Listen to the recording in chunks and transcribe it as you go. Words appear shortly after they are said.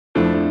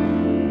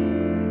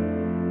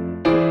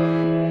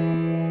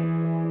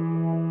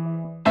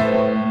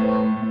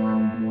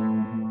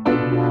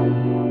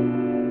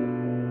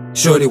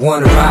Shorty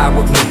wanna ride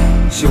with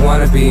me, she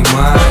wanna be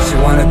mine. She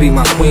wanna be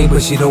my queen,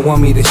 but she don't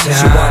want me to shine.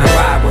 She wanna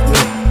ride with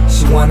me,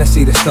 she wanna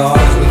see the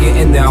stars. We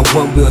getting there on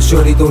one wheel,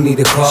 Shorty don't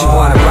need a car. She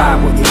wanna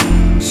ride with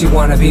me, she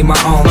wanna be my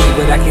only,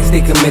 but I can't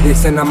stay committed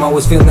and I'm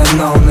always feeling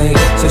lonely.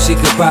 So she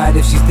could ride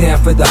if she's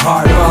down for the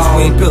hard road. Cause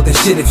we ain't building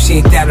shit if she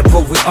ain't down to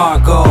prove we are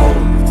gold.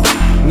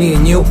 Me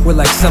and you, we're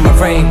like summer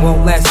rain,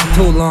 won't last for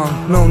too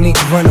long, no need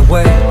to run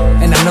away.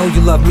 And I know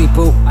you love me,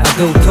 boo, I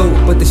do too,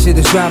 but the shit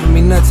is driving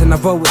me nuts and I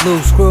roll with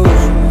loose screws.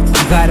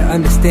 You gotta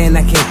understand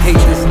I can't take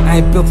this, I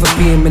ain't built for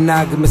being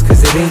monogamous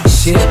cause it ain't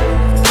shit.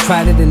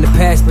 Tried it in the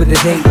past but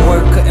it ain't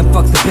work, couldn't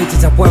fuck the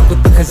bitches I work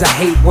with because I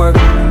hate work.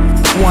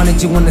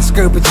 Wanted you in the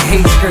skirt but you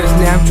hate skirts,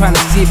 now I'm trying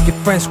to see if your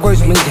friend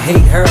squirts means you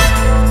hate her.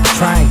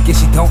 Trying,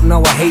 guess you don't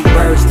know I hate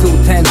birds. 2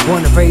 times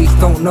born and raised,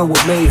 don't know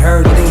what made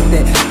her think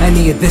that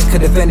any of this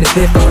could have ended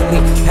differently.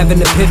 Have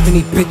an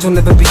epiphany, bitch, you'll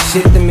never be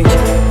shit to me.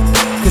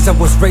 Cause I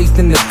was raised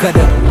in the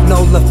gutter,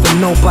 no love for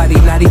nobody,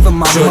 not even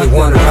my mother. Shorty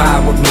wanna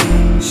ride with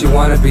me, she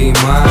wanna be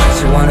mine.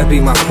 She wanna be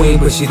my queen,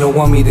 but she don't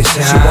want me to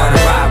shine. She wanna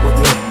ride with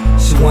me,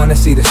 she wanna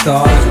see the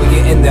stars. We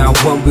getting there on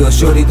one wheel,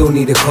 Shorty don't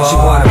need a car. She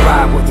wanna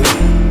ride with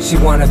me, she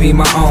wanna be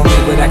my only,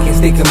 but I can't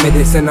stay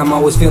committed and I'm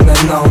always feeling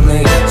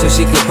lonely. So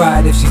she can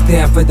ride if she's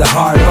down for the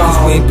hard road.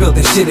 Cause we ain't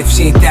building shit if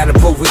she ain't down to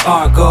prove we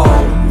are gold.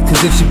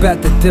 Cause if she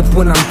bout to dip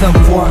when I'm done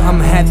for,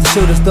 I'ma have to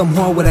show this dumb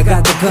whore what I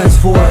got the guns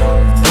for.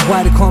 And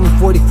why they call me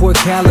 44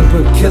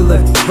 caliber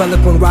killer,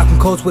 relic when rockin'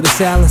 coats with a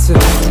silencer.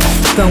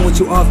 Done with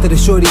you after the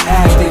Shorty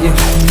after you,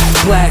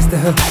 blasted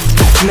her,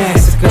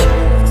 massacre.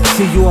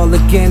 See you all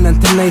again on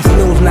tonight's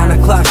news, 9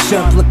 o'clock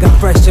sharp, looking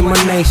fresh in my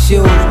nice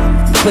shoes.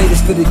 Play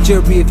this for the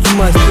jury if you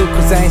must do,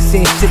 cause I ain't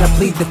saying shit, I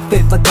plead the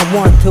fifth like I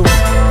want to.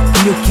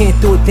 And you can't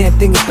do a damn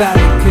thing about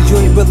it, cause you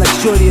ain't real like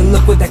Shorty and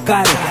look what I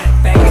got it.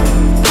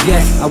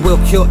 Yes, I will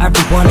kill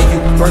every one of you.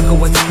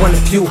 Berkowitz, one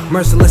of you,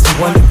 merciless and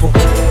wonderful.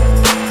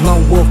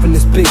 Lone wolf in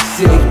this big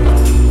city,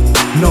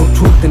 no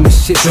truth in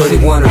this shit. Shorty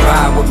wanna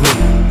ride with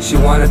me, she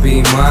wanna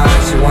be mine.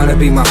 She wanna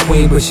be my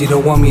queen, but she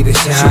don't want me to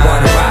shine. She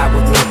wanna ride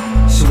with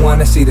me, she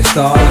wanna see the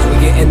stars. We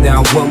getting there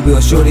on one wheel,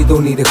 Shorty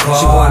don't need a car.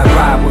 She wanna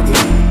ride with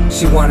me,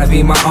 she wanna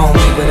be my only,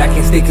 but I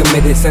can't stay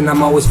committed and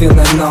I'm always feeling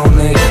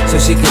lonely. So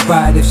she can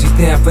ride if she's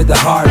down for the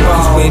hard road.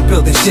 Cause we ain't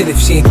building shit if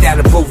she ain't down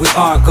to prove we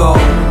are gold.